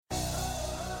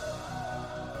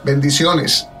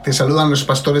Bendiciones, te saludan los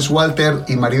pastores Walter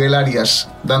y Maribel Arias,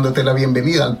 dándote la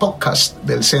bienvenida al podcast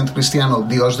del Centro Cristiano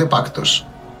Dios de Pactos.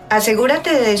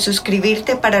 Asegúrate de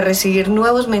suscribirte para recibir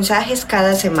nuevos mensajes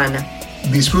cada semana.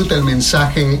 Disfruta el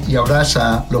mensaje y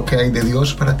abraza lo que hay de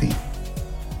Dios para ti.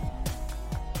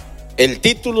 El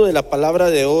título de la palabra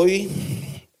de hoy,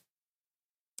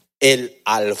 el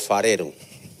alfarero.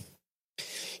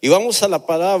 Y vamos a la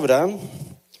palabra,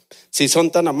 si son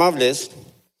tan amables,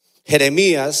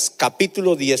 Jeremías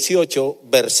capítulo 18,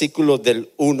 versículos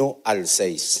del 1 al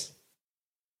 6.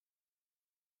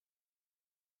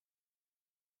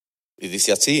 Y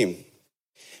dice así: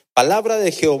 palabra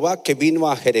de Jehová que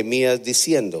vino a Jeremías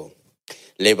diciendo: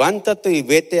 levántate y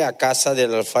vete a casa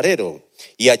del alfarero,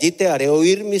 y allí te haré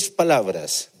oír mis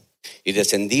palabras. Y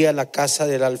descendí a la casa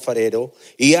del alfarero,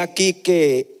 y aquí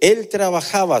que él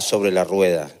trabajaba sobre la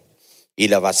rueda, y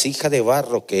la vasija de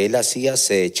barro que él hacía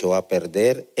se echó a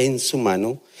perder en su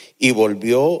mano, y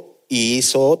volvió y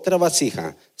hizo otra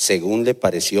vasija, según le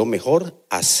pareció mejor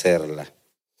hacerla.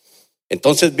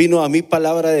 Entonces vino a mí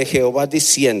palabra de Jehová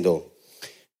diciendo: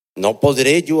 ¿no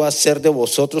podré yo hacer de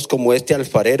vosotros como este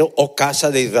alfarero, oh casa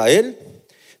de Israel?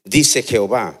 Dice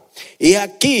Jehová: y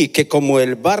aquí que como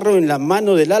el barro en la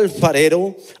mano del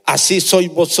alfarero, así sois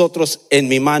vosotros en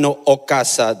mi mano, oh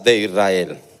casa de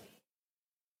Israel.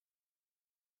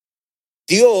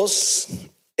 Dios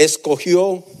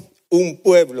escogió un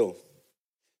pueblo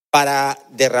para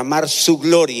derramar su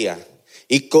gloria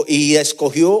y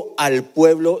escogió al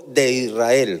pueblo de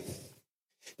Israel.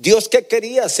 Dios, ¿qué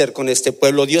quería hacer con este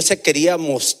pueblo? Dios se quería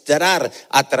mostrar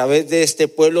a través de este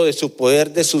pueblo de su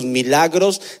poder, de sus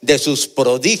milagros, de sus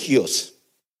prodigios.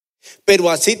 Pero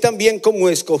así también como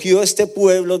escogió este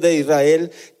pueblo de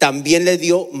Israel, también le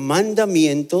dio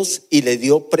mandamientos y le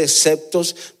dio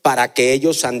preceptos para que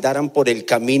ellos andaran por el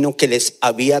camino que les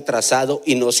había trazado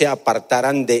y no se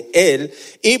apartaran de él,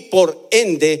 y por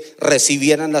ende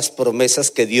recibieran las promesas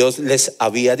que Dios les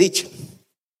había dicho.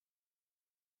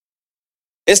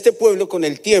 Este pueblo con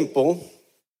el tiempo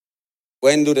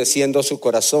fue endureciendo su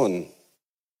corazón,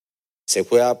 se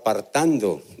fue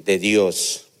apartando de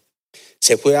Dios,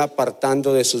 se fue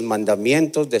apartando de sus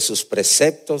mandamientos, de sus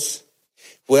preceptos,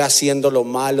 fue haciendo lo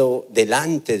malo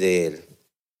delante de él.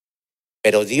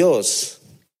 Pero Dios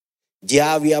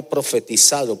ya había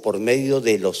profetizado por medio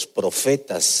de los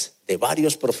profetas, de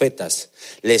varios profetas,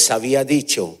 les había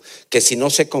dicho que si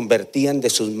no se convertían de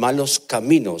sus malos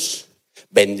caminos,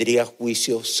 vendría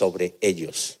juicio sobre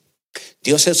ellos.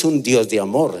 Dios es un Dios de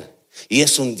amor y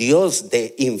es un Dios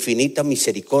de infinita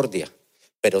misericordia,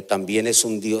 pero también es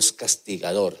un Dios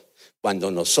castigador cuando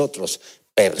nosotros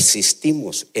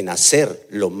persistimos en hacer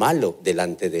lo malo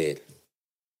delante de él.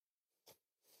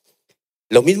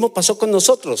 Lo mismo pasó con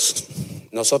nosotros.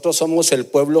 Nosotros somos el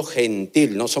pueblo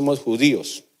gentil, no somos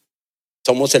judíos.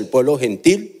 Somos el pueblo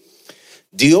gentil.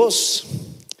 Dios,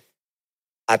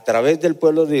 a través del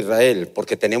pueblo de Israel,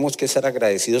 porque tenemos que ser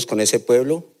agradecidos con ese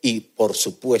pueblo y por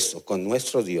supuesto con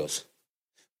nuestro Dios,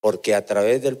 porque a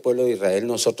través del pueblo de Israel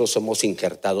nosotros somos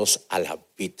injertados a la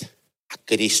vid, a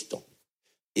Cristo.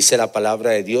 Dice la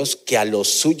palabra de Dios que a los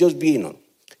suyos vino.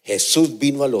 Jesús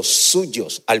vino a los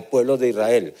suyos, al pueblo de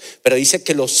Israel, pero dice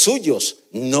que los suyos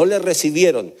no le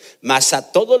recibieron, mas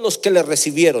a todos los que le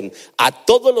recibieron, a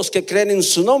todos los que creen en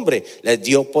su nombre, les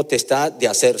dio potestad de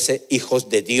hacerse hijos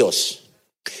de Dios.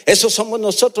 Esos somos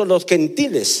nosotros los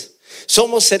gentiles.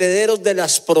 Somos herederos de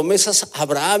las promesas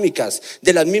abrahámicas,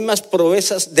 de las mismas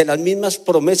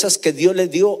promesas que Dios le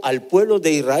dio al pueblo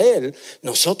de Israel.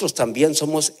 Nosotros también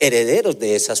somos herederos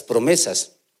de esas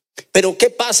promesas. Pero ¿qué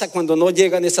pasa cuando no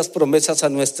llegan esas promesas a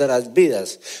nuestras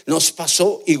vidas? Nos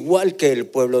pasó igual que el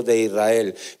pueblo de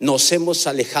Israel. Nos hemos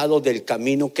alejado del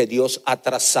camino que Dios ha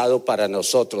trazado para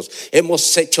nosotros.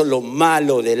 Hemos hecho lo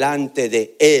malo delante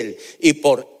de él y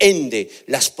por ende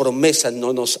las promesas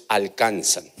no nos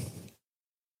alcanzan.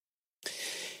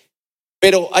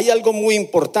 Pero hay algo muy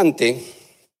importante,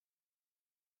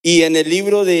 y en el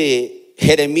libro de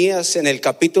Jeremías, en el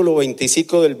capítulo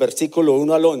 25 del versículo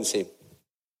 1 al 11,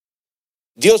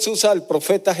 Dios usa al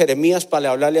profeta Jeremías para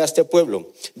hablarle a este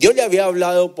pueblo. Dios le había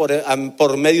hablado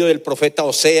por medio del profeta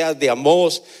Oseas, de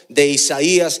Amós, de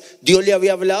Isaías. Dios le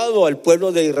había hablado al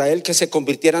pueblo de Israel que se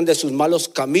convirtieran de sus malos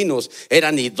caminos.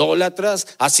 Eran idólatras,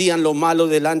 hacían lo malo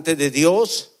delante de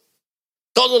Dios,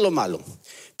 todo lo malo.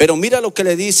 Pero mira lo que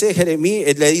le dice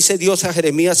Dios a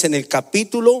Jeremías en el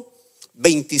capítulo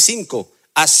 25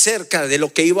 acerca de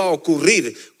lo que iba a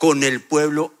ocurrir con el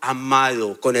pueblo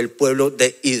amado, con el pueblo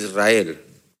de Israel.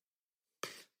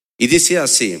 Y dice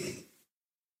así: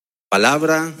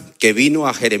 Palabra que vino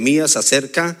a Jeremías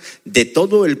acerca de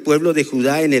todo el pueblo de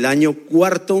Judá en el año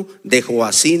 4 de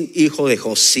Joacín, hijo de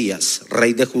Josías,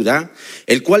 rey de Judá,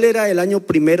 el cual era el año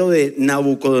 1 de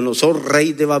Nabucodonosor,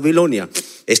 rey de Babilonia.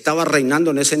 Estaba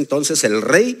reinando en ese entonces el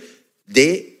rey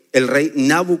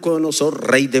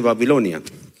Nabucodonosor, rey de Babilonia.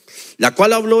 La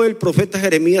cual habló el profeta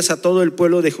Jeremías a todo el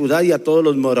pueblo de Judá y a todos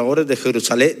los moradores de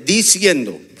Jerusalén,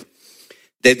 diciendo: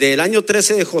 desde el año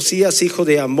 13 de Josías, hijo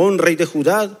de Amón, rey de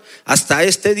Judá, hasta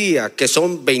este día, que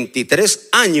son 23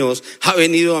 años, ha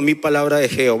venido a mí palabra de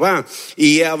Jehová,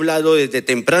 y he hablado desde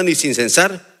temprano y sin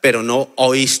cesar, pero no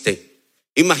oíste.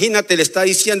 Imagínate, le está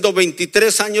diciendo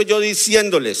 23 años yo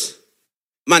diciéndoles,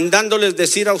 mandándoles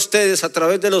decir a ustedes a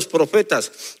través de los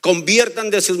profetas: conviertan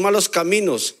de sus malos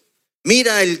caminos.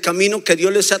 Mira el camino que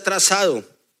Dios les ha trazado.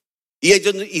 Y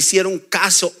ellos hicieron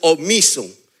caso omiso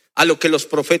a lo que los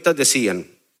profetas decían.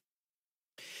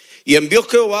 Y envió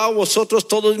Jehová a vosotros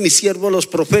todos mis siervos los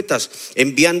profetas,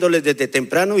 enviándoles desde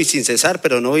temprano y sin cesar,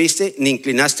 pero no oíste ni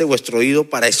inclinaste vuestro oído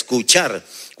para escuchar,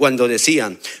 cuando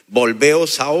decían: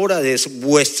 volveos ahora de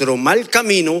vuestro mal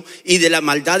camino y de la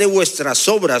maldad de vuestras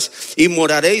obras, y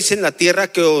moraréis en la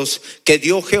tierra que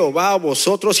dio Jehová a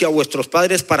vosotros y a vuestros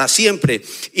padres para siempre,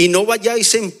 y no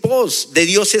vayáis en pos de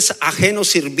dioses ajenos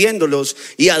sirviéndolos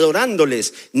y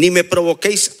adorándoles, ni me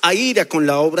provoquéis a ira con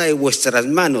la obra de vuestras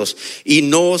manos, y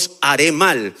no os haré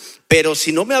mal. Pero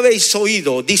si no me habéis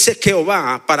oído, dice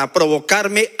Jehová, para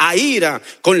provocarme a ira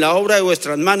con la obra de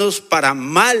vuestras manos para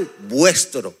mal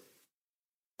vuestro.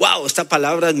 Wow, esta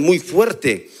palabra es muy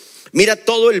fuerte. Mira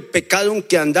todo el pecado en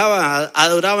que andaba.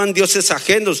 Adoraban dioses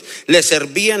ajenos, les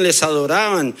servían, les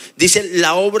adoraban. Dice: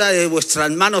 la obra de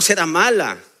vuestras manos era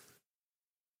mala.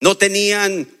 No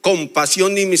tenían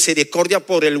compasión ni misericordia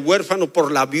por el huérfano,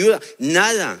 por la viuda,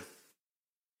 nada.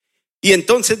 Y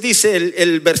entonces dice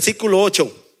el versículo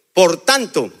 8: por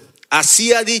tanto,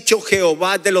 así ha dicho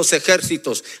Jehová de los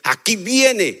ejércitos. Aquí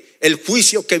viene el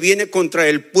juicio que viene contra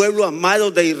el pueblo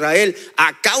amado de Israel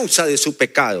a causa de su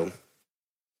pecado.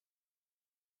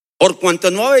 Por cuanto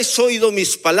no habéis oído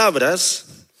mis palabras,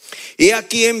 he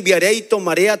aquí enviaré y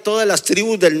tomaré a todas las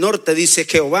tribus del norte, dice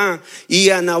Jehová, y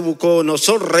a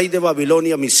Nabucodonosor, rey de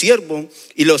Babilonia, mi siervo,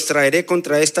 y los traeré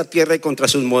contra esta tierra y contra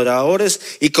sus moradores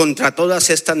y contra todas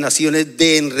estas naciones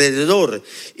de alrededor,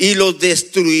 y los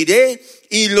destruiré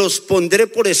y los pondré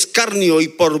por escarnio y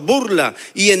por burla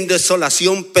y en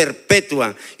desolación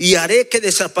perpetua, y haré que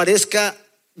desaparezca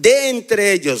de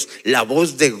entre ellos la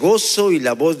voz de gozo y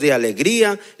la voz de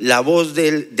alegría, la voz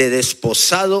de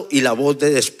desposado y la voz de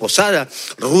desposada,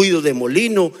 ruido de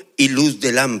molino y luz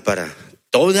de lámpara.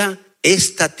 Toda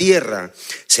esta tierra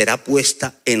será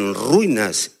puesta en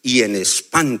ruinas y en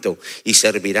espanto, y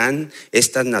servirán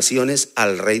estas naciones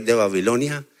al rey de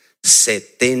Babilonia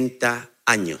 70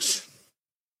 años.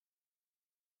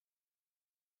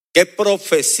 Qué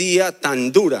profecía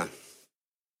tan dura.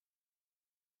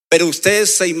 Pero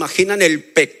ustedes se imaginan el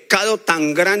pecado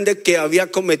tan grande que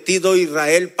había cometido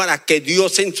Israel para que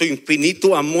Dios, en su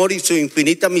infinito amor y su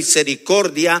infinita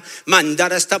misericordia,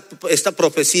 mandara esta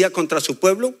profecía contra su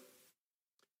pueblo.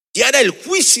 Ya era el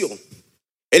juicio.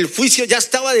 El juicio ya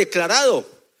estaba declarado.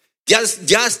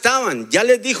 Ya estaban, ya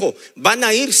les dijo: van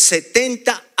a ir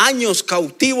 70 años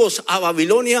cautivos a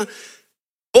Babilonia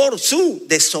por su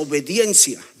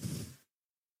desobediencia.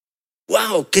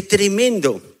 ¡Wow! ¡Qué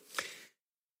tremendo!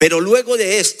 Pero luego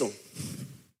de esto,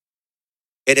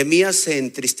 Jeremías se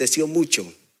entristeció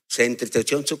mucho, se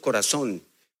entristeció en su corazón,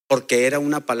 porque era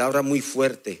una palabra muy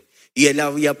fuerte. Y él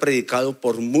había predicado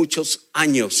por muchos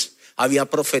años, había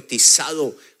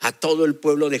profetizado a todo el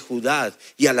pueblo de Judá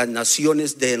y a las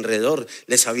naciones de alrededor.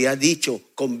 Les había dicho: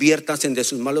 conviértanse de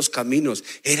sus malos caminos.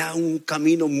 Era un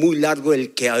camino muy largo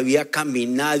el que había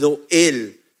caminado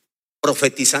él,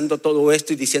 profetizando todo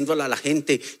esto y diciéndole a la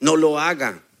gente: no lo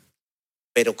haga.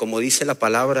 Pero como dice la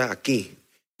palabra aquí,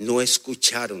 no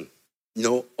escucharon,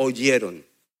 no oyeron.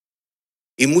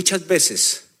 Y muchas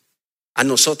veces a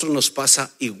nosotros nos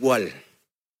pasa igual.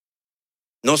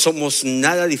 No somos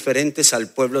nada diferentes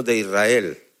al pueblo de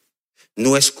Israel.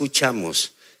 No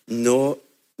escuchamos, no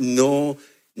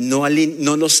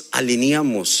nos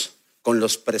alineamos con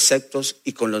los preceptos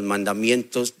y con los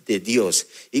mandamientos de Dios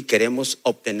y queremos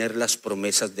obtener las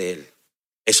promesas de Él.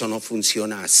 Eso no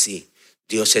funciona así.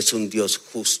 Dios es un Dios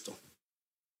justo.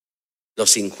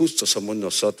 Los injustos somos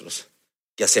nosotros,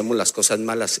 que hacemos las cosas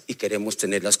malas y queremos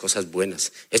tener las cosas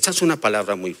buenas. Esta es una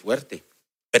palabra muy fuerte,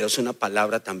 pero es una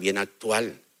palabra también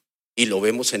actual. Y lo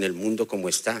vemos en el mundo como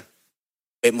está.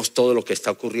 Vemos todo lo que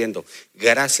está ocurriendo.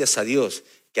 Gracias a Dios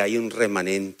que hay un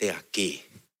remanente aquí.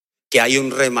 Que hay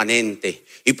un remanente.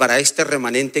 Y para este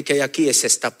remanente que hay aquí es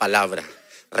esta palabra.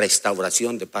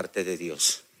 restauración de parte de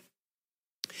Dios.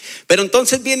 Pero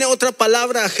entonces viene otra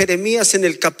palabra a Jeremías en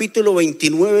el capítulo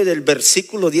 29 del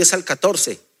versículo 10 al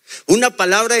 14. Una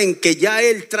palabra en que ya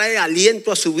él trae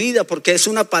aliento a su vida, porque es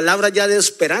una palabra ya de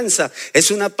esperanza,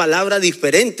 es una palabra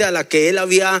diferente a la que él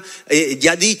había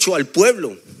ya dicho al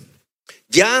pueblo.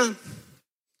 Ya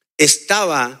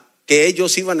estaba que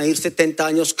ellos iban a ir 70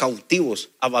 años cautivos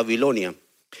a Babilonia.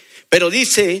 Pero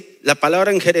dice la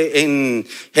palabra en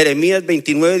Jeremías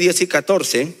 29, 10 y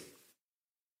 14,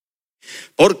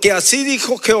 porque así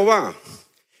dijo Jehová: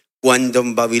 cuando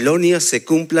en Babilonia se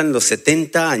cumplan los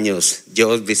 70 años, yo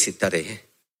os visitaré.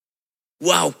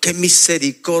 ¡Wow! ¡Qué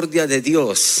misericordia de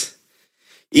Dios!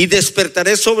 Y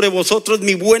despertaré sobre vosotros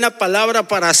mi buena palabra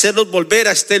para hacerlos volver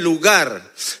a este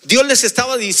lugar. Dios les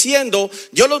estaba diciendo: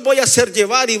 yo los voy a hacer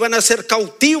llevar y van a ser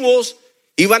cautivos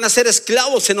y van a ser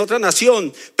esclavos en otra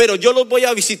nación, pero yo los voy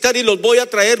a visitar y los voy a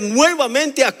traer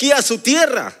nuevamente aquí a su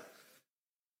tierra.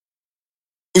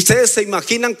 Ustedes se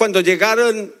imaginan cuando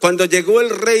llegó el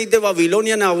rey de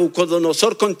Babilonia,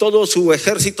 Nabucodonosor, con todo su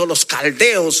ejército, los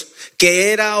caldeos,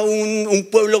 que era un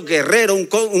pueblo guerrero,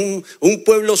 un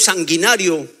pueblo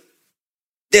sanguinario.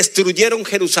 Destruyeron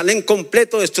Jerusalén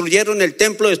completo, destruyeron el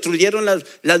templo, destruyeron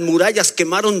las murallas,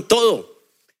 quemaron todo.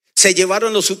 Se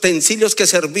llevaron los utensilios que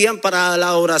servían para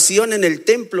la oración en el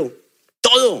templo,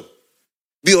 todo.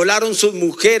 Violaron sus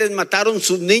mujeres, mataron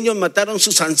sus niños, mataron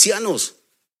sus ancianos.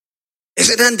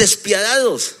 Esos eran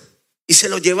despiadados y se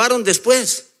lo llevaron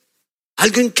después.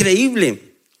 Algo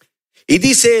increíble. Y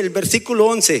dice el versículo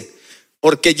 11: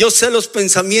 porque yo sé los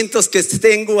pensamientos que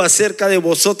tengo acerca de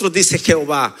vosotros, dice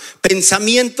Jehová,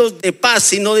 pensamientos de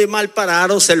paz y no de mal, para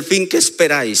daros el fin que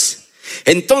esperáis.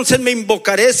 Entonces me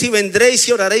invocaréis y vendréis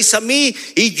y oraréis a mí,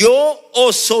 y yo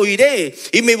os oiré,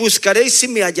 y me buscaréis y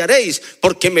me hallaréis,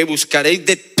 porque me buscaréis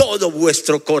de todo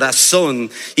vuestro corazón,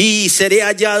 y seré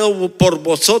hallado por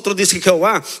vosotros, dice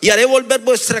Jehová, y haré volver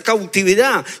vuestra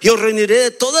cautividad, y os reuniré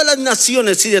de todas las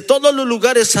naciones y de todos los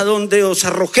lugares a donde os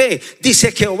arrojé,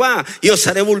 dice Jehová, y os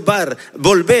haré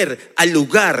volver al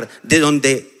lugar de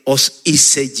donde os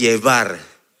hice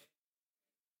llevar.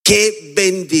 Qué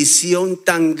bendición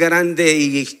tan grande,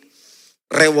 y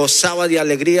rebosaba de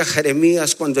alegría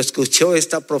Jeremías cuando escuchó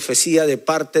esta profecía de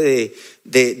parte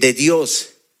de Dios.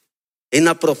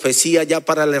 Una profecía ya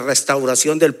para la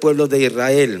restauración del pueblo de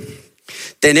Israel.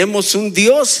 Tenemos un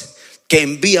Dios que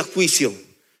envía juicio,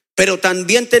 pero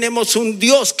también tenemos un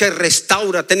Dios que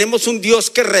restaura, tenemos un Dios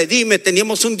que redime,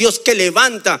 tenemos un Dios que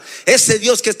levanta. Ese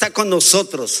Dios que está con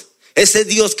nosotros, ese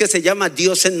Dios que se llama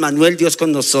Dios Emmanuel, Dios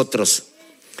con nosotros.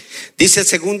 Dice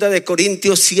 2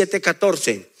 Corintios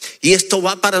 7:14, y esto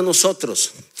va para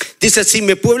nosotros. Dice: si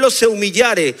mi pueblo se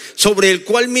humillare, sobre el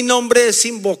cual mi nombre es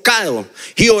invocado,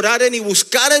 y oraren y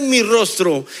buscaren mi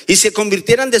rostro, y se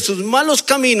convirtieran de sus malos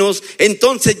caminos,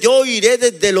 entonces yo iré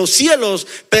desde los cielos,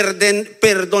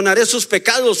 perdonaré sus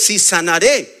pecados y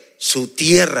sanaré su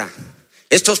tierra.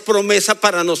 Esto es promesa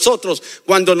para nosotros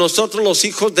cuando nosotros, los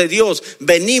hijos de Dios,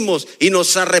 venimos y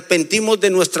nos arrepentimos de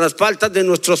nuestras faltas, de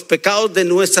nuestros pecados, de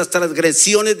nuestras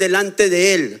transgresiones delante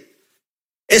de Él.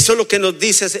 Eso es lo que nos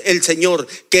dice el Señor,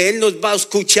 que Él nos va a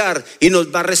escuchar y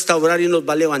nos va a restaurar y nos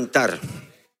va a levantar.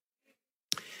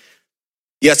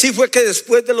 Y así fue que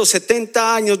después de los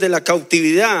 70 años de la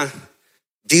cautividad,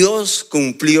 Dios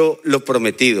cumplió lo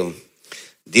prometido.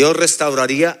 Dios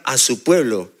restauraría a su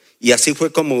pueblo. Y así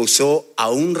fue como usó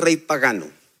a un rey pagano,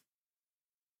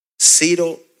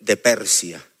 Ciro de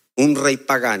Persia, un rey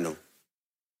pagano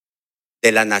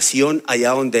de la nación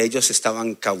allá donde ellos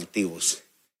estaban cautivos.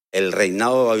 El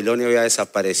reinado de Babilonia había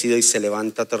desaparecido y se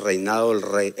levanta otro reinado,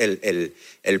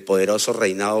 el poderoso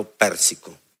reinado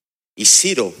pérsico. Y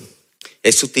Ciro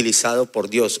es utilizado por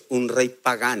Dios, un rey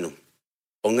pagano.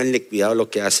 Pónganle cuidado lo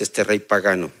que hace este rey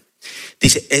pagano.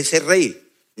 Dice, ese rey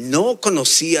no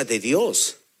conocía de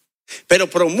Dios, pero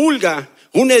promulga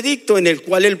un edicto en el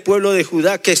cual el pueblo de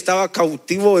Judá, que estaba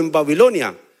cautivo en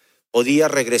Babilonia, podía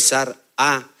regresar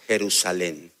a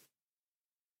Jerusalén.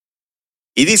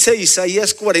 Y dice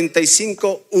Isaías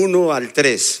 45, 1 al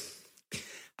 3.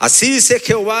 Así dice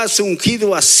Jehová a su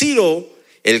ungido, a Ciro,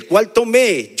 el cual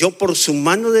tomé yo por su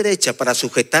mano derecha para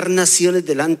sujetar naciones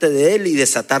delante de él y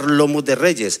desatar lomos de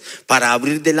reyes, para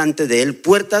abrir delante de él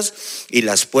puertas, y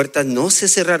las puertas no se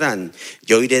cerrarán.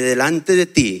 Yo iré delante de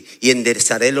ti y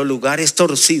enderezaré los lugares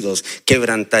torcidos,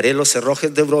 quebrantaré los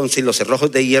cerrojos de bronce y los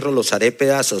cerrojos de hierro los haré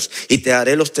pedazos, y te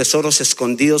daré los tesoros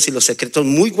escondidos y los secretos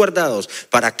muy guardados,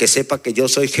 para que sepa que yo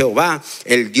soy Jehová,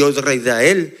 el Dios rey de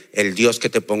Israel, el Dios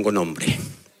que te pongo nombre.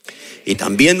 Y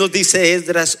también nos dice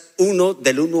Esdras 1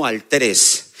 del 1 al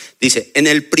 3. Dice, en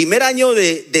el primer año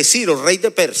de Ciro, rey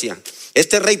de Persia,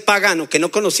 este rey pagano que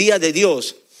no conocía de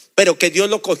Dios, pero que Dios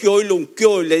lo cogió y lo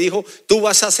ungió y le dijo: tú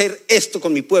vas a hacer esto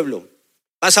con mi pueblo.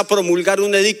 Vas a promulgar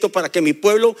un edicto para que mi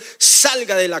pueblo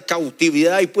salga de la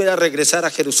cautividad y pueda regresar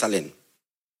a Jerusalén.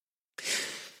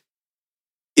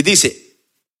 Y dice: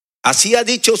 así ha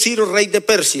dicho Ciro, rey de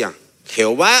Persia: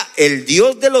 Jehová, el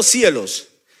Dios de los cielos,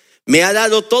 me ha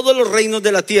dado todos los reinos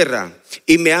de la tierra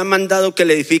y me ha mandado que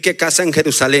le edifique casa en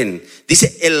Jerusalén.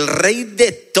 Dice, el rey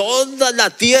de toda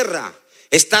la tierra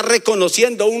está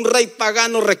reconociendo, un rey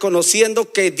pagano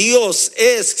reconociendo que Dios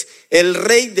es el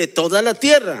rey de toda la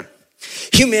tierra.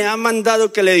 Y me ha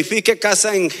mandado que le edifique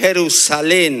casa en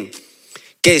Jerusalén,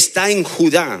 que está en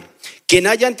Judá. Quien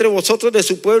haya entre vosotros de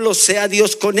su pueblo, sea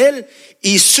Dios con él,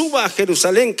 y suba a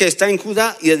Jerusalén, que está en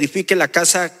Judá, y edifique la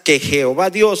casa que Jehová,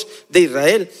 Dios de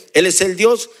Israel, él es el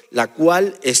Dios, la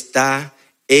cual está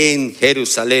en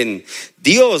Jerusalén.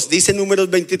 Dios, dice Números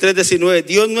 23:19,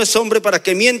 Dios no es hombre para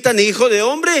que mienta, ni hijo de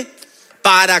hombre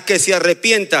para que se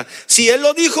arrepienta. Si él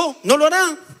lo dijo, no lo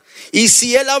hará. Y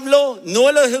si él habló,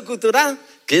 ¿no lo ejecutará?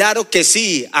 Claro que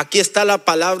sí. Aquí está la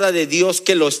palabra de Dios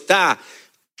que lo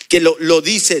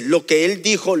dice. Lo que él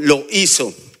dijo, lo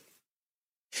hizo.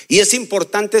 Y es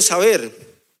importante saber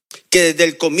que desde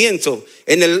el comienzo,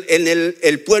 en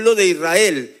el pueblo de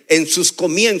Israel, en sus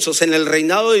comienzos, en el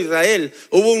reinado de Israel,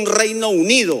 hubo un reino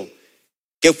unido,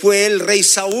 que fue el rey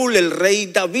Saúl, el rey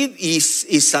David y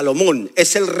Salomón.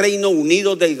 Es el reino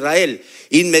unido de Israel.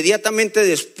 Inmediatamente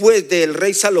después del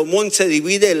rey Salomón se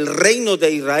divide el reino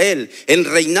de Israel, el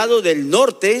reinado del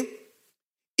norte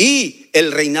y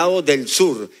el reinado del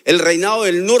sur. El reinado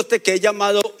del norte, que es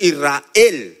llamado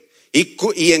Israel,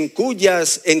 y en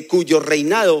cuyo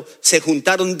reinado se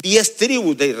juntaron 10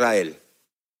 tribus de Israel.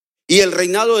 Y el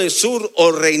reinado del sur,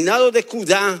 o reinado de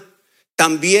Judá,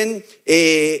 también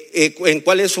en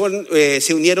cuales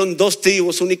se unieron 2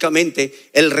 tribus únicamente,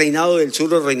 el reinado del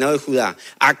sur o el reinado de Judá.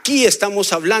 Aquí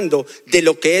estamos hablando de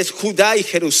lo que es Judá y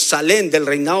Jerusalén, del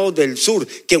reinado del sur,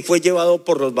 quien fue llevado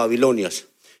por los babilonios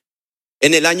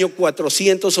en el año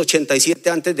 487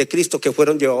 antes de Cristo, que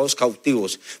fueron llevados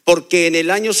cautivos. Porque en el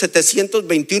año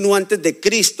 721 antes de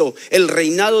Cristo, el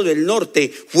reinado del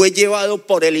norte fue llevado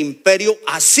por el imperio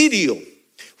asirio.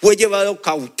 Fue llevado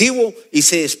cautivo y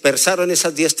se dispersaron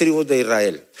esas 10 tribus de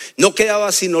Israel. No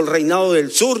quedaba sino el reinado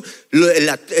del sur,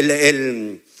 la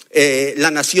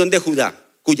nación de Judá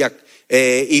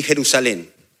y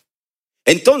Jerusalén.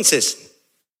 Entonces,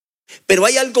 pero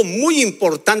hay algo muy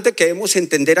importante que debemos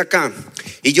entender acá.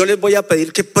 Y yo les voy a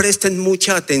pedir que presten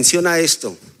mucha atención a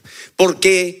esto.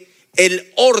 Porque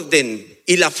el orden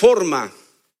y la forma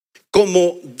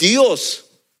como Dios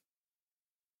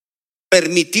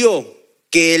permitió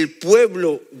que el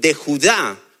pueblo de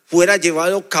Judá fuera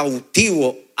llevado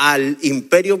cautivo al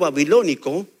imperio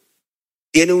babilónico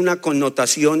tiene una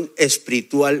connotación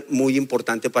espiritual muy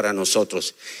importante para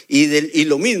nosotros. Y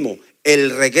lo mismo,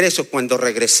 el regreso, cuando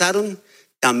regresaron,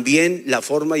 también la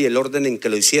forma y el orden en que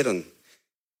lo hicieron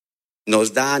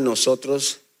nos da a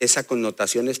nosotros esa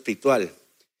connotación espiritual,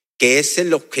 que es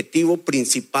el objetivo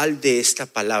principal de esta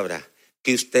palabra,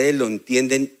 que ustedes lo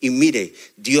entienden. Y mire,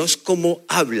 Dios cómo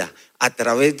habla a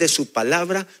través de su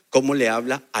palabra, cómo le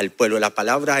habla al pueblo. La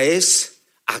palabra es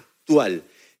actual.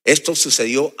 Esto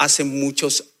sucedió hace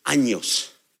muchos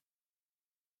años,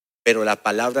 pero la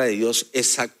palabra de Dios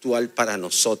es actual para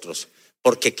nosotros,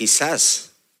 porque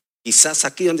quizás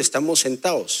aquí donde estamos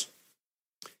sentados,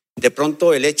 de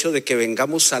pronto el hecho de que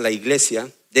vengamos a la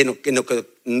iglesia,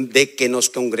 de que nos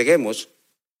congreguemos,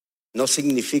 no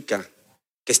significa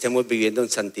que estemos viviendo en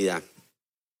santidad.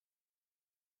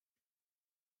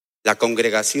 La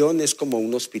congregación es como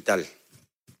un hospital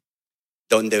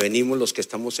donde venimos los que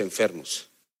estamos enfermos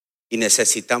y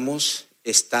necesitamos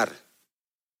estar,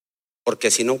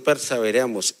 porque si no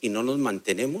perseveramos y no nos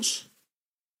mantenemos,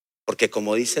 porque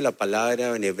como dice la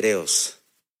palabra en Hebreos,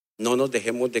 no nos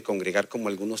dejemos de congregar como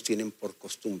algunos tienen por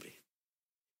costumbre.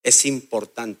 Es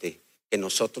importante que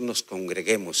nosotros nos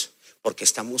congreguemos porque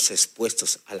estamos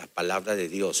expuestos a la palabra de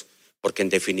Dios, porque en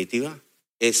definitiva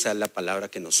esa es la palabra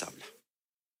que nos habla.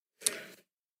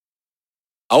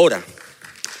 Ahora,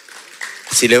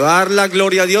 si le va a dar la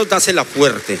gloria a Dios, dásela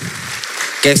fuerte.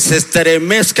 Que se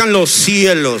estremezcan los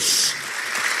cielos.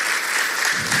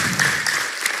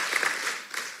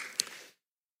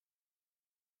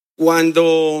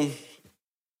 Cuando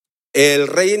el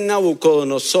rey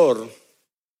Nabucodonosor,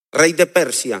 rey de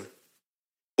Persia,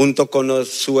 junto con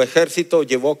su ejército,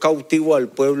 llevó cautivo al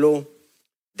pueblo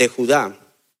de Judá,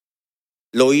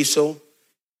 lo hizo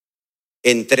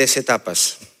en 3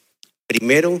 etapas.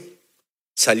 Primero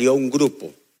salió un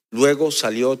grupo, luego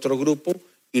salió otro grupo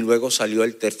y luego salió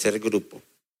el tercer grupo.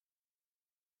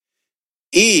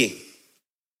 y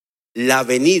la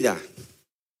venida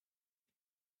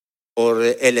por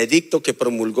el edicto que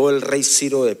promulgó el rey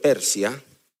Ciro de Persia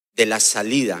de la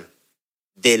salida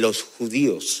de los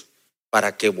judíos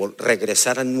para que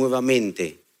regresaran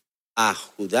nuevamente a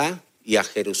Judá y a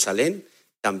Jerusalén,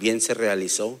 también se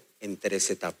realizó en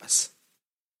 3 etapas.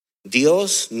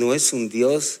 Dios no es un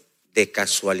Dios de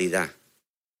casualidad.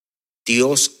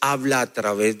 Dios habla a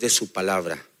través de su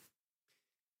palabra.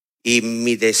 Y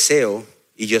mi deseo,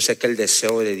 y yo sé que el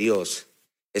deseo de Dios,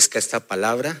 es que esta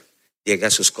palabra llegue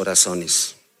a sus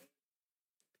corazones.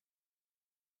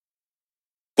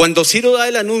 Cuando Ciro da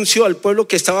el anuncio al pueblo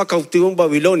que estaba cautivo en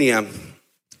Babilonia,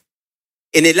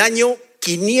 en el año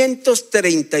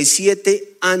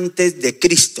 537 antes de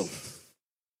Cristo,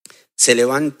 se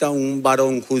levanta un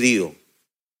varón judío.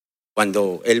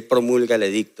 Cuando él promulga el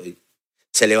edicto,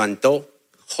 se levantó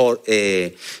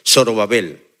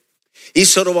Zorobabel. Y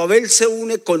Zorobabel se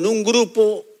une con un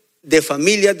grupo de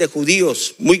familias de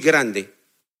judíos muy grande,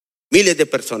 miles de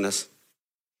personas,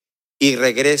 y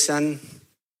regresan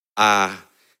a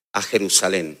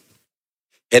Jerusalén.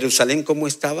 Jerusalén, ¿cómo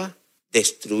estaba?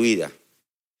 Destruida.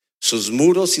 Sus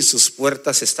muros y sus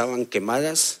puertas estaban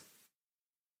quemadas.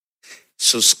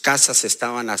 Sus casas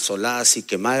estaban asoladas y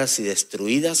quemadas y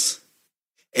destruidas.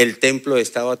 El templo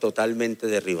estaba totalmente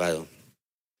derribado.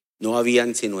 No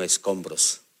habían sino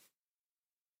escombros.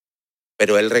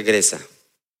 Pero él regresa.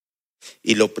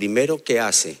 Y lo primero que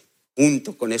hace,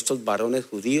 junto con estos varones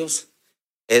judíos,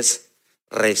 es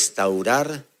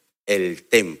restaurar el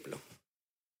templo.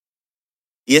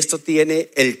 Y esto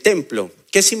tiene el templo.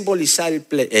 ¿Qué simboliza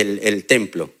el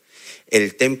templo?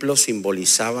 El templo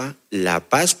simbolizaba la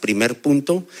paz. Primer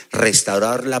punto,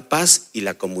 restaurar la paz y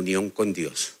la comunión con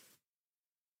Dios.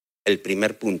 El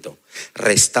primer punto,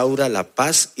 restaura la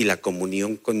paz y la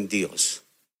comunión con Dios.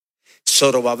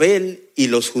 Zorobabel y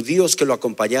los judíos que lo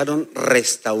acompañaron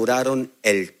restauraron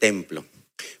el templo.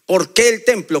 ¿Por qué el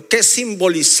templo? ¿Qué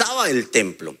simbolizaba el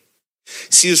templo?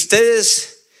 Si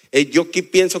ustedes, yo aquí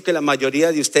pienso que la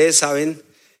mayoría de ustedes saben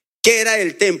qué era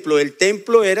el templo. El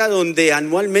templo era donde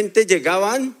anualmente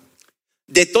llegaban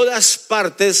de todas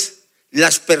partes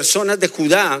las personas de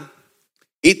Judá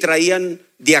y traían,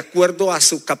 de acuerdo a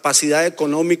su capacidad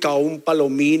económica, o un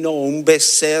palomino, o un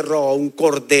becerro, o un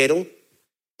cordero,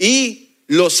 y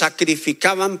lo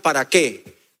sacrificaban. ¿Para qué?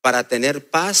 Para tener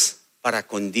paz para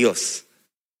con Dios.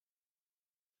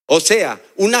 O sea,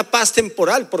 una paz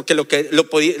temporal, porque lo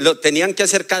tenían que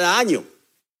hacer cada año.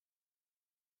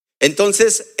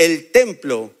 Entonces el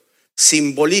templo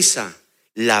simboliza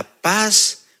la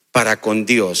paz para con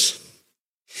Dios.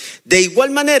 De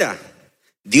igual manera,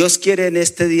 Dios quiere en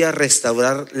este día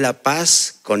restaurar la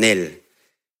paz con Él,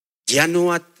 ya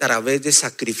no a través de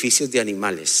sacrificios de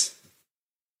animales,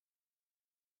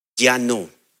 ya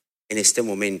no en este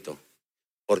momento,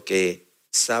 porque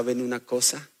 ¿saben una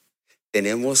cosa?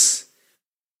 Tenemos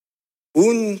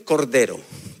un cordero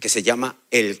que se llama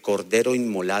el cordero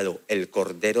inmolado, el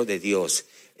cordero de Dios,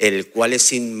 el cual es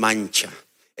sin mancha,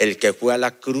 el que fue a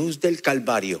la cruz del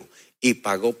Calvario y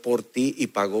pagó por ti y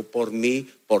pagó por mí,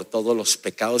 por todos los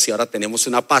pecados, y ahora tenemos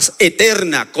una paz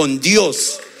eterna con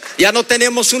Dios. Ya no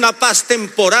tenemos una paz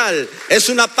temporal, es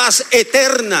una paz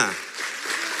eterna.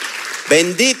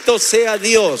 Bendito sea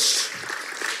Dios.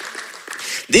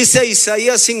 Dice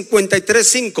Isaías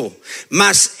 53:5,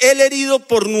 mas él herido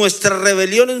por nuestras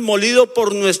rebeliones, molido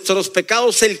por nuestros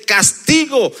pecados, el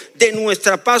castigo de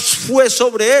nuestra paz fue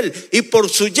sobre él, y por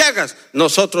sus llagas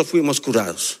nosotros fuimos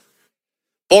curados.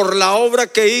 Por la obra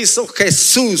que hizo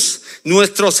Jesús,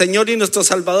 nuestro Señor y nuestro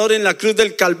Salvador, en la cruz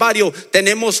del Calvario,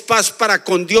 tenemos paz para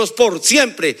con Dios por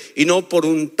siempre, y no por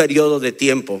un periodo de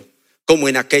tiempo como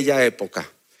en aquella época.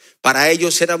 Para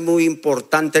ellos era muy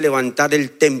importante levantar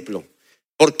el templo,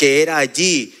 porque era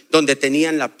allí donde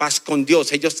tenían la paz con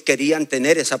Dios. Ellos querían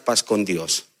tener esa paz con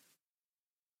Dios.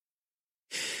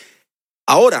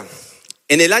 Ahora,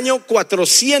 en el año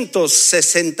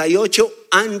 468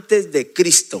 antes de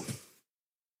Cristo,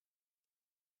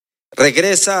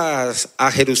 regresa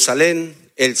a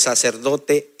Jerusalén el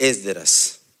sacerdote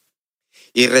Esdras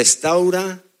y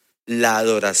restaura la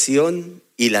adoración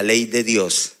y la ley de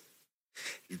Dios.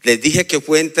 Les dije que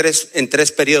fue en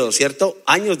tres periodos, ¿cierto?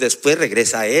 Años después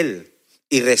regresa él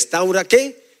y restaura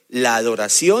 ¿qué? La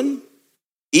adoración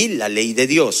y la ley de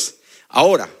Dios.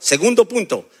 Ahora, segundo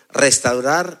punto,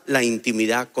 restaurar la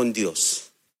intimidad con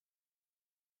Dios.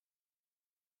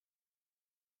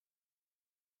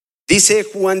 Dice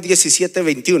Juan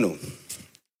 17:21,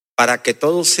 para que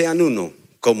todos sean uno,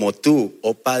 como tú,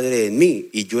 oh Padre, en mí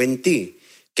y yo en ti,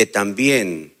 que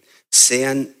también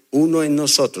sean uno en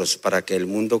nosotros, para que el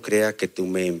mundo crea que tú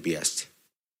me enviaste.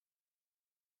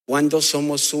 ¿Cuándo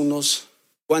somos unos?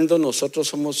 ¿Cuándo nosotros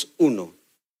somos uno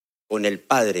con el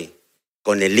Padre,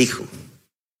 con el Hijo?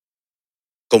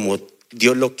 Como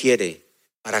Dios lo quiere,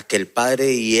 para que el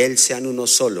Padre y Él sean uno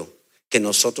solo, que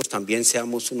nosotros también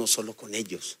seamos uno solo con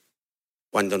ellos.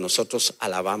 Cuando nosotros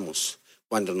alabamos,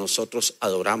 cuando nosotros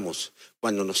adoramos,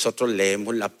 cuando nosotros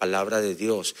leemos la palabra de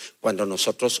Dios, cuando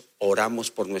nosotros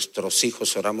oramos por nuestros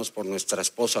hijos, oramos por nuestra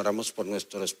esposa, oramos por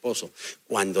nuestro esposo,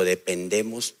 cuando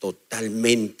dependemos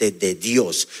totalmente de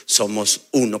Dios, somos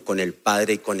uno con el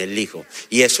Padre y con el Hijo.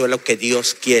 Y eso es lo que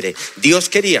Dios quiere. Dios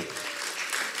quería.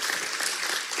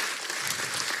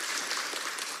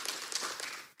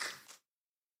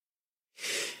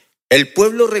 El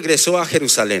pueblo regresó a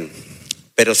Jerusalén,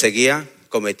 pero seguía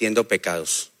cometiendo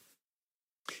pecados.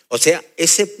 O sea,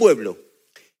 ese pueblo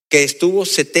que estuvo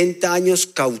 70 años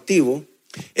cautivo,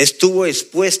 estuvo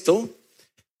expuesto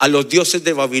a los dioses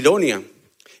de Babilonia,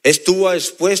 estuvo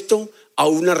expuesto a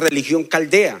una religión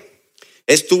caldea,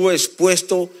 estuvo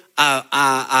expuesto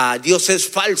a dioses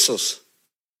falsos,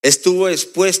 estuvo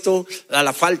expuesto a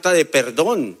la falta de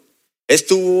perdón,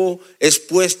 estuvo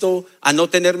expuesto a no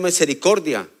tener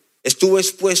misericordia. Estuvo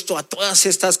expuesto a todas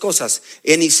estas cosas.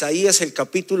 En Isaías el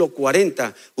capítulo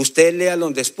 40, ustedes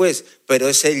léanlo después, pero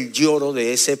es el lloro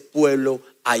de ese pueblo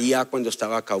allá cuando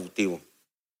estaba cautivo,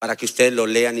 para que ustedes lo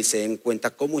lean y se den cuenta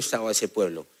cómo estaba ese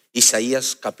pueblo.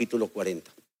 Isaías capítulo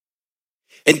 40.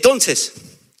 Entonces,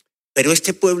 pero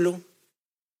este pueblo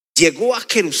llegó a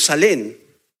Jerusalén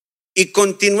y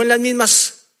continuó en las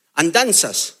mismas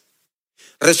andanzas.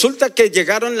 Resulta que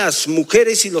llegaron las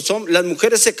mujeres y las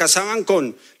mujeres se casaban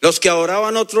con los que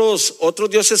adoraban otros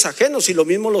dioses ajenos, y lo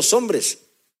mismo los hombres.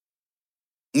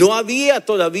 No había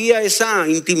todavía esa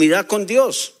intimidad con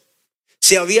Dios.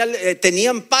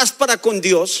 Tenían paz para con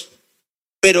Dios,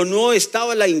 pero no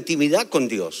estaba la intimidad con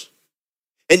Dios.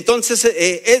 Entonces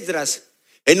Esdras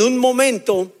en un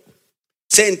momento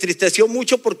se entristeció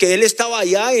mucho porque él estaba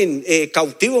allá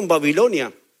cautivo en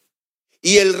Babilonia,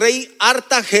 y el rey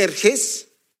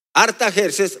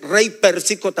Artajerjes, rey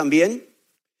pérsico también,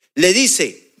 le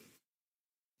dice,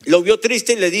 lo vio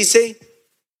triste y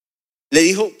le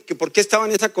dijo que por qué estaba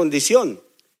en esa condición,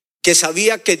 que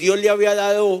sabía que Dios le había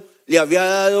dado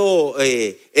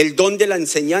el don de la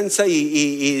enseñanza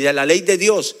y de la ley de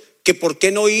Dios, que por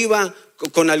qué no iba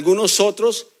con algunos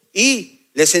otros y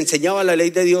les enseñaba la ley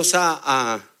de Dios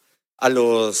a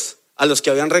los que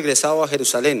habían regresado a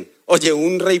Jerusalén. Oye,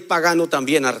 un rey pagano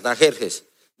también, Artajerjes,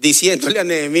 diciéndole a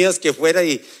Nehemías que fuera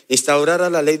y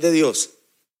instaurara la ley de Dios.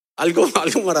 Algo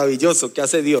maravilloso que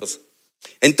hace Dios.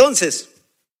 Entonces,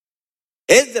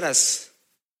 Esdras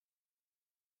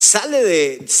sale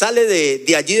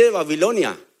de allí de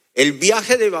Babilonia. El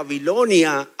viaje de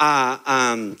Babilonia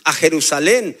a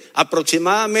Jerusalén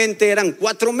aproximadamente eran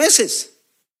 4 meses.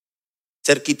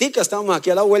 Cerquitica, estábamos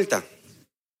aquí a la vuelta.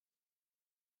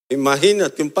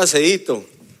 Imagínate un paseíto.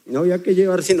 No había que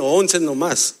llevar sino 11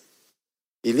 nomás.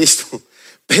 Y listo.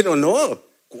 Pero no,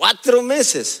 4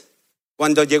 meses.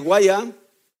 Cuando llegó allá,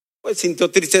 pues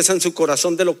sintió tristeza en su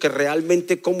corazón de lo que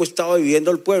realmente, cómo estaba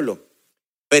viviendo el pueblo.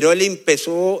 Pero él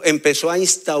empezó a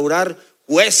instaurar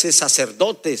jueces,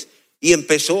 sacerdotes, y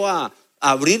empezó a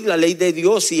abrir la ley de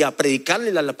Dios y a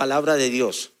predicarle la palabra de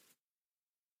Dios.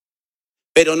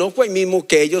 Pero no fue el mismo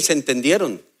que ellos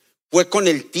entendieron. Fue con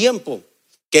el tiempo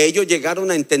que ellos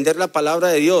llegaron a entender la palabra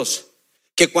de Dios.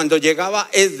 Que cuando llegaba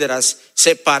Esdras,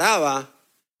 se paraba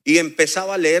y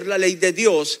empezaba a leer la ley de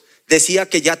Dios, decía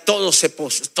que ya todos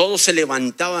se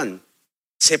levantaban,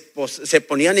 se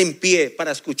ponían en pie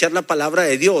para escuchar la palabra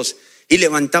de Dios y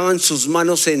levantaban sus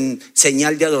manos en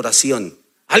señal de adoración.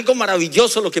 Algo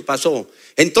maravilloso lo que pasó.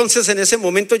 Entonces en ese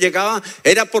momento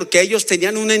era porque ellos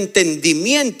tenían un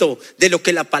entendimiento de lo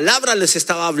que la palabra les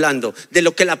estaba hablando, de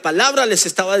lo que la palabra les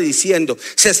estaba diciendo.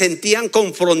 Se sentían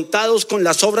confrontados con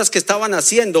las obras que estaban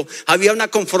haciendo. Había una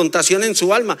confrontación en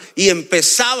su alma y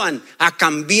empezaban a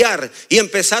cambiar, y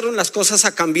empezaron las cosas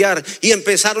a cambiar, y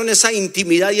empezaron esa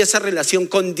intimidad y esa relación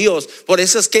con Dios. Por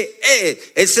eso es que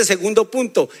ese segundo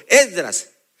punto, Esdras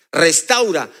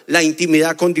restaura la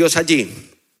intimidad con Dios allí.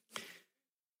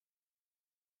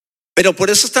 Pero por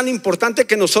eso es tan importante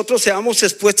que nosotros seamos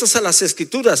expuestos a las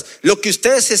escrituras. Lo que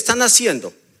ustedes están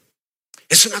haciendo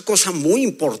es una cosa muy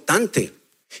importante.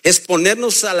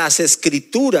 Exponernos a las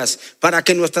escrituras para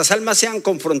que nuestras almas sean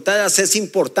confrontadas es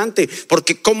importante,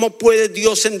 porque ¿cómo puede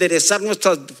Dios enderezar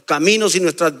nuestros caminos y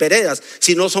nuestras veredas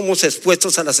si no somos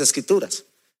expuestos a las escrituras?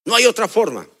 No hay otra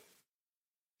forma.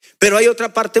 Pero hay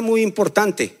otra parte muy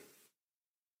importante: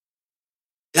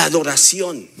 la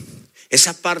adoración.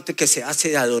 Esa parte que se hace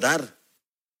de adorar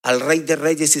al Rey de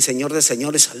Reyes y Señor de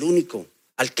Señores, al único,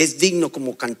 al que es digno,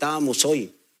 como cantábamos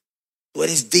hoy. Tú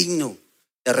eres digno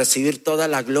de recibir toda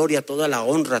la gloria, toda la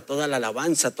honra, toda la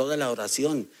alabanza, toda la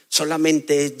oración.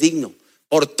 Solamente es digno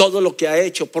por todo lo que ha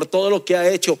hecho, por todo lo que ha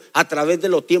hecho a través de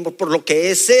los tiempos, por lo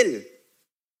que es Él.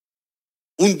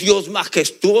 Un Dios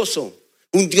majestuoso,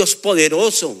 un Dios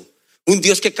poderoso, un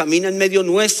Dios que camina en medio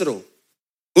nuestro,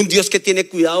 un Dios que tiene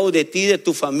cuidado de ti, de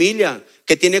tu familia,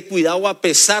 que tiene cuidado a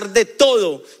pesar de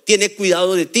todo, tiene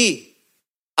cuidado de ti.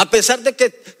 A pesar de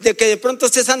que de pronto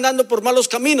estés andando por malos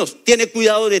caminos, tiene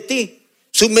cuidado de ti.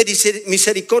 Su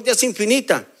misericordia es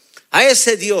infinita. A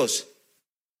ese Dios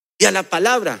y a la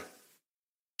palabra.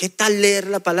 ¿Qué tal leer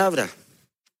la palabra?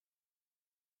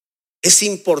 Es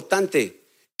importante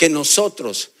que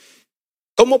nosotros,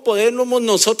 ¿cómo podemos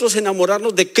nosotros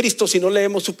enamorarnos de Cristo si no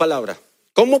leemos su palabra?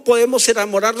 ¿Cómo podemos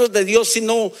enamorarnos de Dios si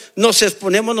no nos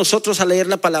exponemos nosotros a leer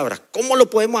la palabra? ¿Cómo lo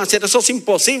podemos hacer? Eso es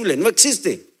imposible, no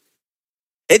existe.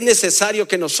 Es necesario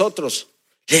que nosotros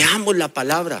leamos la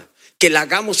palabra, que la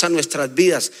hagamos a nuestras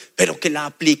vidas, pero que la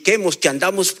apliquemos, que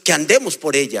andemos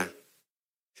por ella.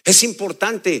 Es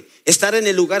importante estar en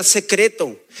el lugar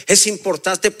secreto. Es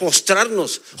importante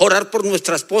postrarnos, orar por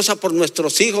nuestra esposa, por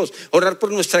nuestros hijos, orar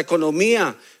por nuestra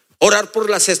economía, orar por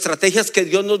las estrategias que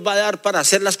Dios nos va a dar para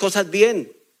hacer las cosas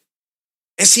bien.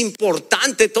 Es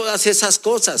importante todas esas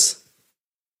cosas.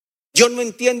 Yo no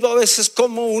entiendo a veces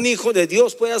cómo un hijo de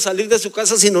Dios pueda salir de su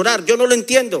casa sin orar. Yo no lo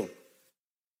entiendo.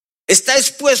 Está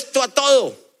expuesto a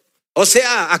todo. O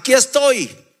sea, aquí estoy,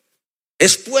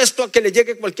 expuesto a que le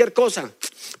llegue cualquier cosa.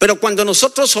 Pero cuando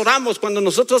nosotros oramos, cuando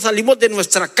nosotros salimos de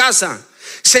nuestra casa,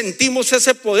 sentimos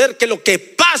ese poder que lo que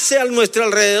pase a nuestro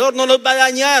alrededor no nos va a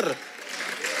dañar.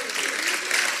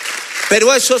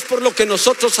 Pero eso es por lo que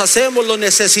nosotros hacemos, lo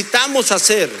necesitamos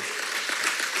hacer.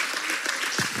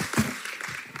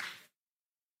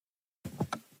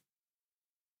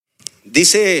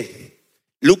 Dice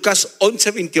Lucas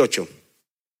 11:28.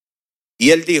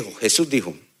 Y Jesús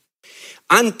dijo: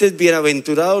 antes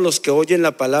bienaventurados los que oyen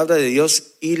la palabra de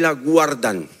Dios y la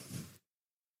guardan.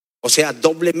 O sea,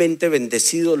 doblemente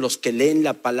bendecidos los que leen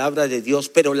la palabra de Dios,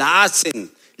 pero la hacen,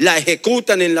 la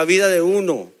ejecutan en la vida de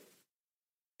uno.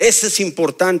 Eso es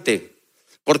importante,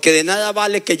 porque de nada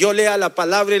vale que yo lea la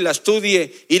palabra y la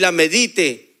estudie y la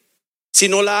medite si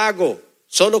no la hago.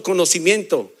 Solo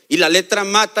conocimiento, y la letra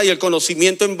mata y el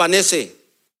conocimiento envanece,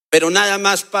 pero nada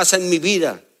más pasa en mi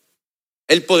vida.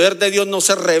 El poder de Dios no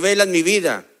se revela en mi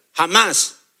vida,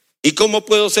 jamás. ¿Y cómo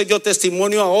puedo ser yo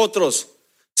testimonio a otros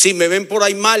si me ven por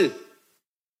ahí mal?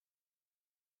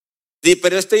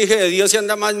 Pero este hijo de Dios se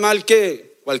anda más mal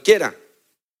que cualquiera.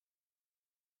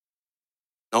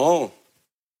 No,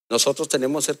 nosotros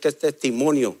tenemos que ser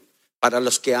testimonio para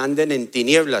los que anden en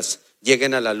tinieblas,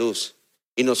 lleguen a la luz.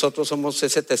 Y nosotros somos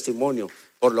ese testimonio,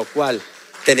 por lo cual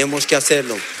tenemos que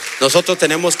hacerlo. Nosotros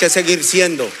tenemos que seguir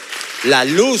siendo la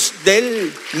luz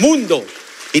del mundo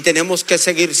y tenemos que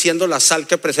seguir siendo la sal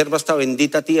que preserva esta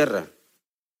bendita tierra.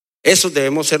 Eso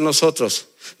debemos ser nosotros.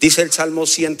 Dice el Salmo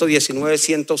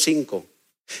 119:105.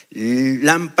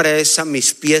 Lámpara es a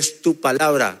mis pies tu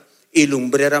palabra y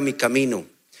lumbrera mi camino.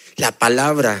 La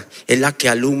palabra es la que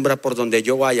alumbra por donde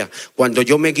yo vaya. Cuando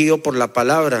yo me guío por la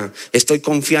palabra, estoy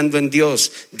confiando en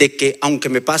Dios de que aunque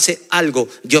me pase algo,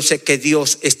 yo sé que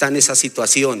Dios está en esa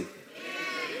situación.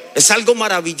 Es algo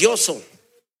maravilloso.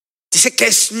 Dice que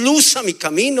es luz a mi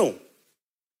camino.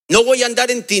 No voy a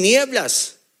andar en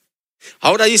tinieblas.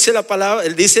 Ahora dice la palabra,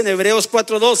 dice en Hebreos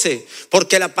 4:12,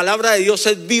 porque la palabra de Dios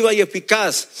es viva y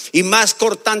eficaz y más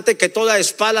cortante que toda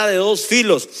espada de dos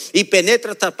filos y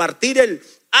penetra hasta partir el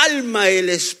alma, el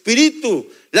espíritu,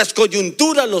 las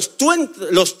coyunturas, los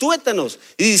tuétanos,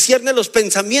 y discierne los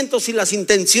pensamientos y las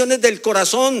intenciones del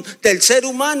corazón del ser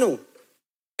humano.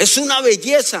 Es una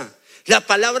belleza. La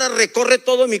palabra recorre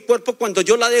todo mi cuerpo cuando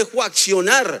yo la dejo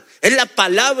accionar. Es la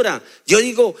palabra. Yo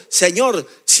digo, Señor,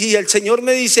 si el Señor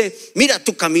me dice, mira,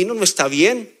 tu camino no está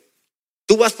bien,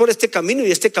 tú vas por este camino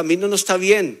y este camino no está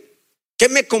bien, ¿qué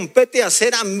me compete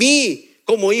hacer a mí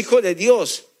como hijo de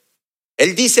Dios?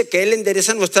 Él dice que Él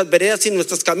endereza nuestras veredas y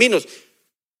nuestros caminos.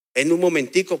 En un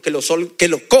momentico que lo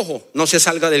cojo no se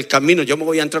salga del camino. Yo me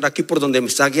voy a entrar aquí por donde me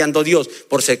está guiando Dios,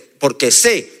 porque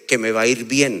sé que me va a ir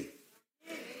bien.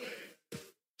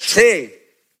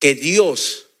 Sé que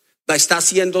Dios está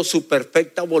haciendo su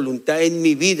perfecta voluntad en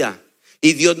mi vida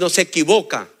y Dios no se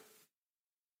equivoca.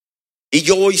 Y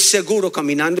yo voy seguro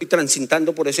caminando y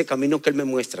transitando por ese camino que Él me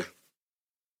muestra.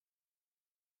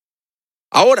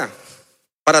 Ahora,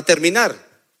 para terminar,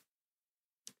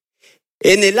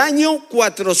 en el año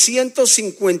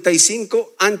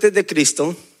 455 antes de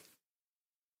Cristo,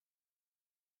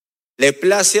 le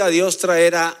place a Dios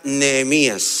traer a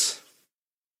Nehemías.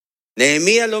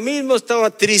 Nehemías lo mismo,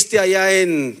 estaba triste allá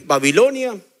en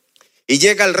Babilonia y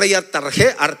llega el rey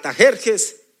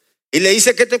Artajerjes y le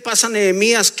dice: ¿qué te pasa,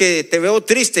 Nehemías, que te veo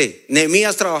triste?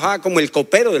 Nehemías trabajaba como el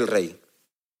copero del rey.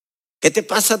 ¿Qué te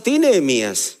pasa a ti,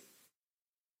 Nehemías?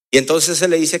 Y entonces se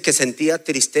le dice que sentía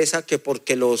tristeza que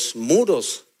porque los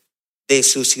muros de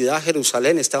su ciudad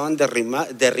Jerusalén estaban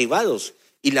derribados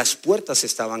y las puertas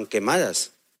estaban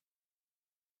quemadas.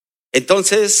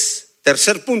 Entonces,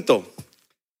 tercer punto,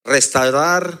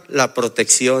 restaurar la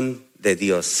protección de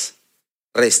Dios.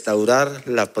 Restaurar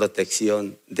la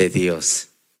protección de Dios.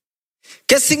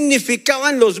 ¿Qué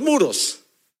significaban los muros?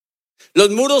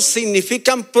 Los muros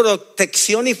significan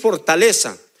protección y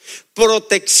fortaleza.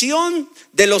 Protección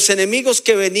de los enemigos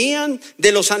que venían,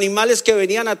 de los animales que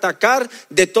venían a atacar,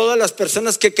 de todas las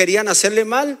personas que querían hacerle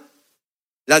mal.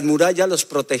 Las murallas los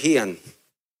protegían.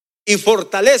 Y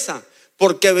fortaleza,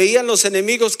 porque veían los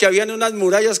enemigos que habían unas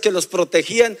murallas que los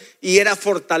protegían y era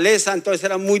fortaleza, entonces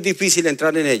era muy difícil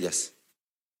entrar en ellas.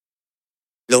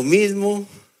 Lo mismo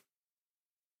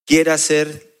quiere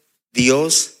hacer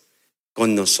Dios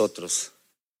con nosotros.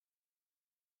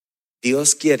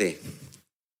 Dios quiere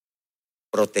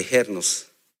protegernos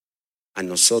a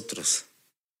nosotros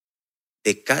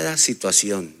de cada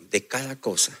situación, de cada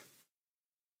cosa.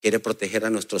 Quiere proteger a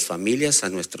nuestras familias, a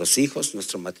nuestros hijos,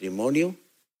 nuestro matrimonio.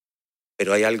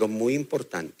 Pero hay algo muy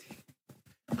importante.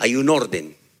 Hay un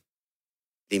orden.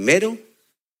 Primero,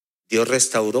 Dios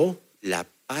restauró la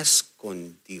paz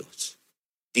con Dios.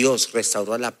 Dios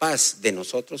restauró la paz de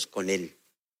nosotros con Él.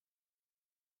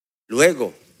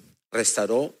 Luego,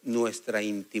 restauró nuestra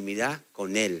intimidad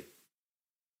con Él.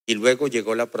 Y luego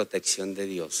llegó la protección de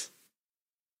Dios.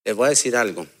 Les voy a decir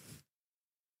algo.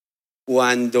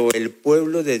 Cuando el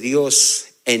pueblo de Dios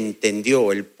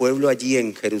entendió, el pueblo allí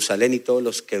en Jerusalén y todos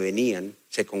los que venían,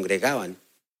 se congregaban,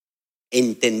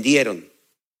 entendieron,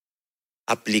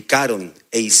 aplicaron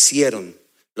e hicieron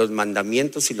los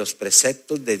mandamientos y los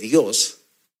preceptos de Dios,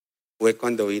 fue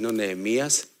cuando vino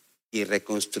Nehemías y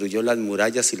reconstruyó las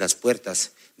murallas y las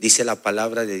puertas. Dice la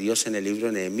palabra de Dios en el libro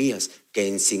de Nehemías que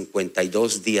en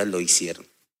 52 días lo hicieron.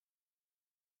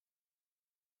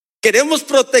 ¿Queremos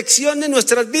protección en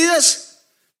nuestras vidas?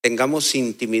 Tengamos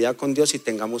intimidad con Dios y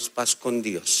tengamos paz con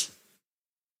Dios.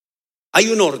 Hay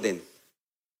un orden.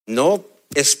 No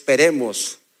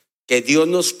esperemos que Dios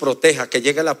nos proteja, que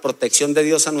llegue la protección de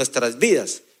Dios a nuestras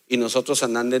vidas y nosotros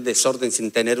andando en desorden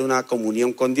sin tener una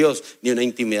comunión con Dios ni una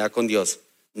intimidad con Dios.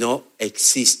 No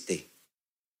existe.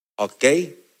 ¿Ok?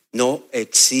 No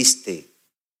existe.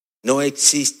 No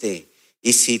existe.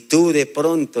 Y si tú de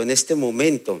pronto en este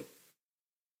momento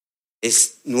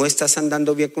no estás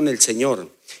andando bien con el Señor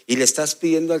y le estás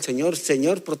pidiendo al Señor: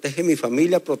 Señor, protege mi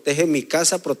familia, protege mi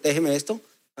casa, protégeme esto,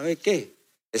 ¿sabe qué?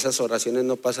 Esas oraciones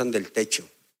no pasan del techo.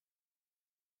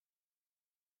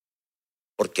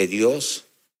 Porque Dios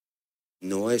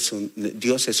es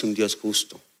un Dios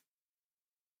justo.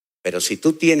 Pero si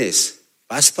tú tienes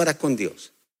paz para con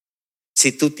Dios,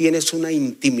 si tú tienes una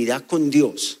intimidad con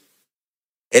Dios,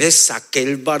 eres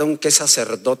aquel varón que es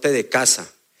sacerdote de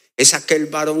casa. Es aquel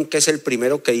varón que es el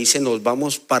primero que dice: nos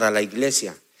vamos para la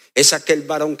iglesia. Es aquel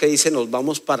varón que dice: nos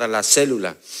vamos para la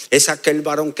célula. Es aquel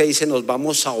varón que dice: nos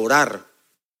vamos a orar.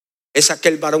 Es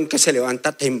aquel varón que se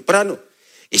levanta temprano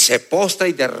y se postra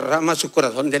y derrama su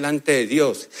corazón delante de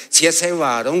Dios. Si ese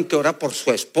varón que ora por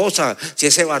su esposa, si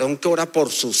ese varón que ora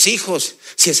por sus hijos,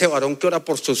 si ese varón que ora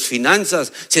por sus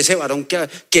finanzas, si ese varón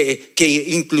que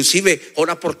inclusive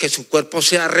ora porque su cuerpo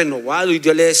sea renovado y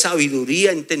Dios le dé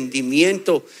sabiduría,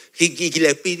 entendimiento, y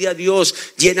le pide a Dios: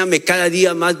 lléname cada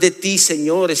día más de ti,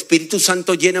 Señor. Espíritu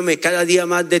Santo, lléname cada día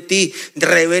más de ti.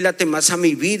 Revélate más a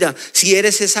mi vida. Si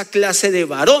eres esa clase de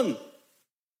varón,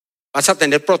 vas a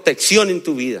tener protección en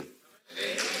tu vida.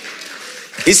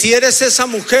 Y si eres esa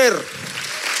mujer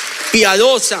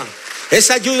piadosa,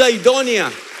 esa ayuda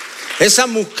idónea, esa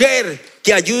mujer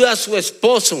que ayuda a su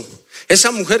esposo,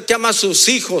 esa mujer que ama a sus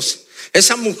hijos,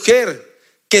 esa mujer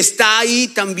que está ahí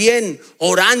también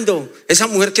orando, esa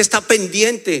mujer que está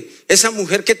pendiente, esa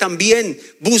mujer que también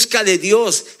busca de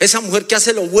Dios, esa mujer que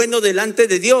hace lo bueno delante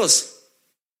de Dios,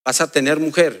 vas a tener,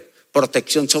 mujer,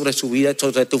 protección sobre su vida,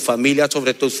 sobre tu familia,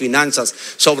 sobre tus finanzas,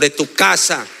 sobre tu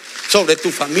casa, sobre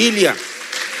tu familia.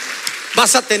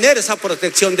 Vas a tener esa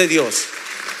protección de Dios.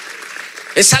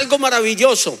 Es algo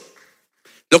maravilloso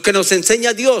lo que nos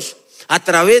enseña Dios a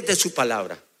través de su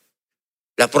palabra.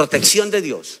 La protección de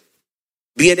Dios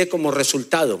viene como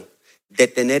resultado de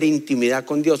tener intimidad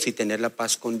con Dios y tener la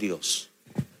paz con Dios.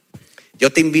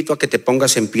 Yo te invito a que te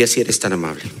pongas en pie si eres tan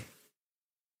amable.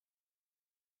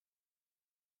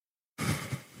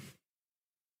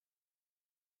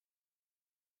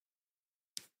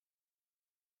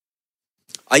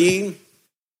 Hay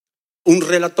un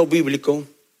relato bíblico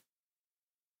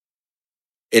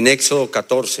en Éxodo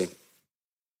 14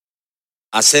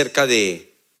 acerca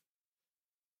de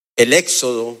el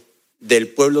éxodo del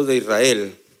pueblo de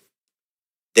Israel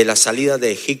de la salida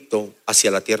de Egipto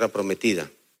hacia la tierra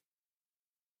prometida.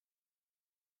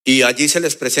 Y allí se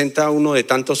les presenta uno de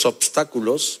tantos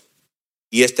obstáculos,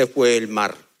 y este fue el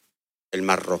mar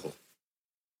Rojo.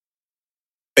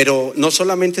 Pero no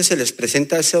solamente se les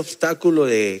presenta ese obstáculo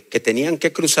de que tenían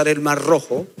que cruzar el Mar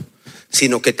Rojo,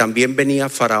 sino que también venía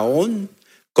Faraón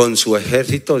con su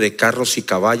ejército de carros y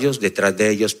caballos detrás de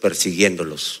ellos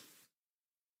persiguiéndolos.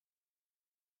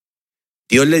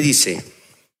 Dios le dice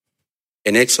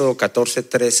en Éxodo 14,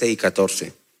 13 y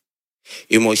 14,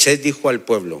 y Moisés dijo al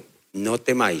pueblo: no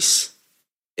temáis,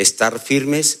 estar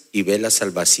firmes y ved la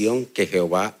salvación que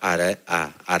Jehová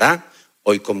hará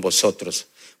hoy con vosotros,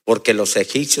 porque los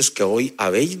egipcios que hoy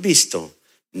habéis visto,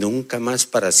 nunca más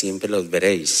para siempre los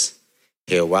veréis.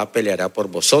 Jehová peleará por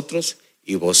vosotros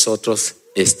y vosotros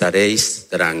estaréis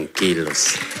tranquilos.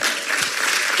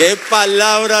 Qué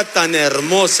palabra tan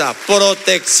hermosa,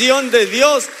 protección de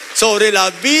Dios sobre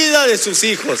la vida de sus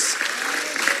hijos.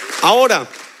 Ahora,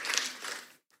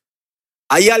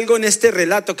 hay algo en este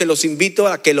relato que los invito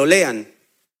a que lo lean,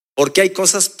 porque hay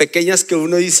cosas pequeñas que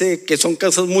uno dice que son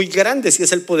cosas muy grandes y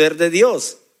es el poder de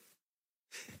Dios.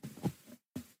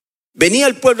 Venía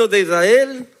el pueblo de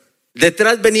Israel,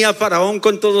 detrás venía Faraón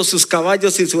con todos sus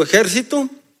caballos y su ejército,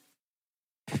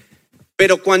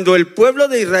 pero cuando el pueblo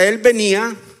de Israel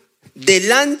venía,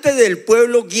 delante del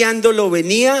pueblo guiándolo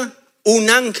venía un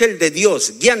ángel de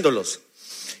Dios guiándolos,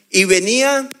 y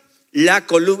venía la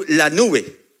nube,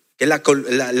 que es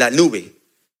la nube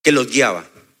que los guiaba.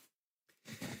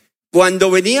 Cuando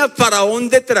venía Faraón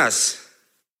detrás,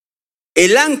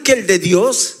 el ángel de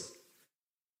Dios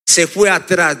se fue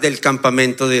atrás del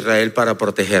campamento de Israel para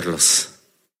protegerlos.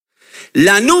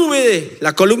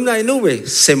 La columna de nube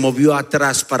se movió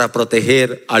atrás para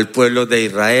proteger al pueblo de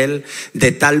Israel,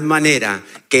 de tal manera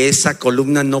que esa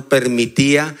columna no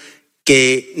permitía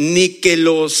que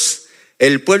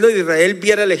el pueblo de Israel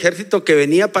viera el ejército que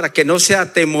venía, para que no se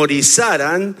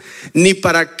atemorizaran, ni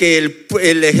para que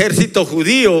el ejército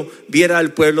judío viera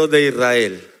al pueblo de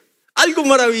Israel. Algo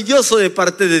maravilloso de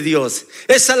parte de Dios.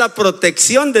 Esa es la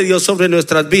protección de Dios sobre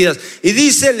nuestras vidas. Y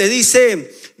le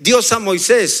dice Dios a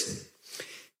Moisés: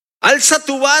 alza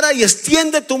tu vara y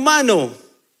extiende tu mano,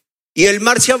 y el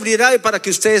mar se abrirá para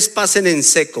que ustedes pasen en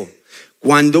seco.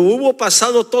 Cuando hubo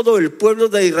pasado todo el pueblo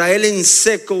de Israel en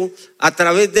seco a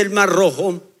través del Mar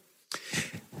Rojo,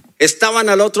 estaban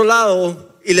al otro lado,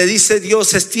 y le dice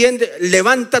Dios: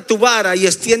 levanta tu vara y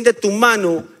extiende tu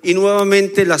mano, y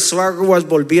nuevamente las aguas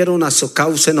volvieron a su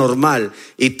cauce normal,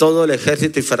 y todo el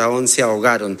ejército y Faraón se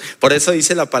ahogaron. Por eso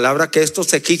dice la palabra que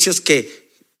estos egipcios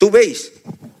que tú veis,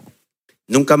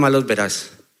 nunca más los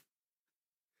verás.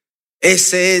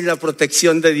 Esa es la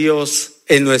protección de Dios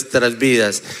en nuestras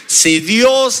vidas. Si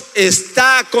Dios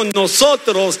está con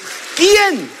nosotros,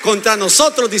 ¿quién contra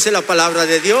nosotros? Dice la palabra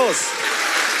de Dios.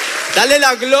 Dale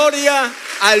la gloria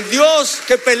al Dios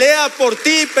que pelea por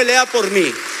ti y pelea por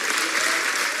mí.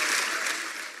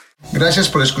 Gracias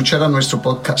por escuchar a nuestro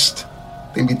podcast.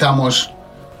 Te invitamos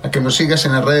a que nos sigas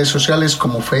en las redes sociales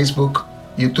como Facebook,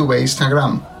 YouTube e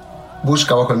Instagram.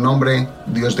 Busca bajo el nombre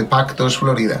Dios de Pactos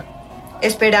Florida.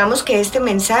 Esperamos que este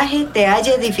mensaje te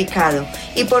haya edificado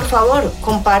y por favor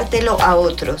compártelo a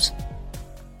otros.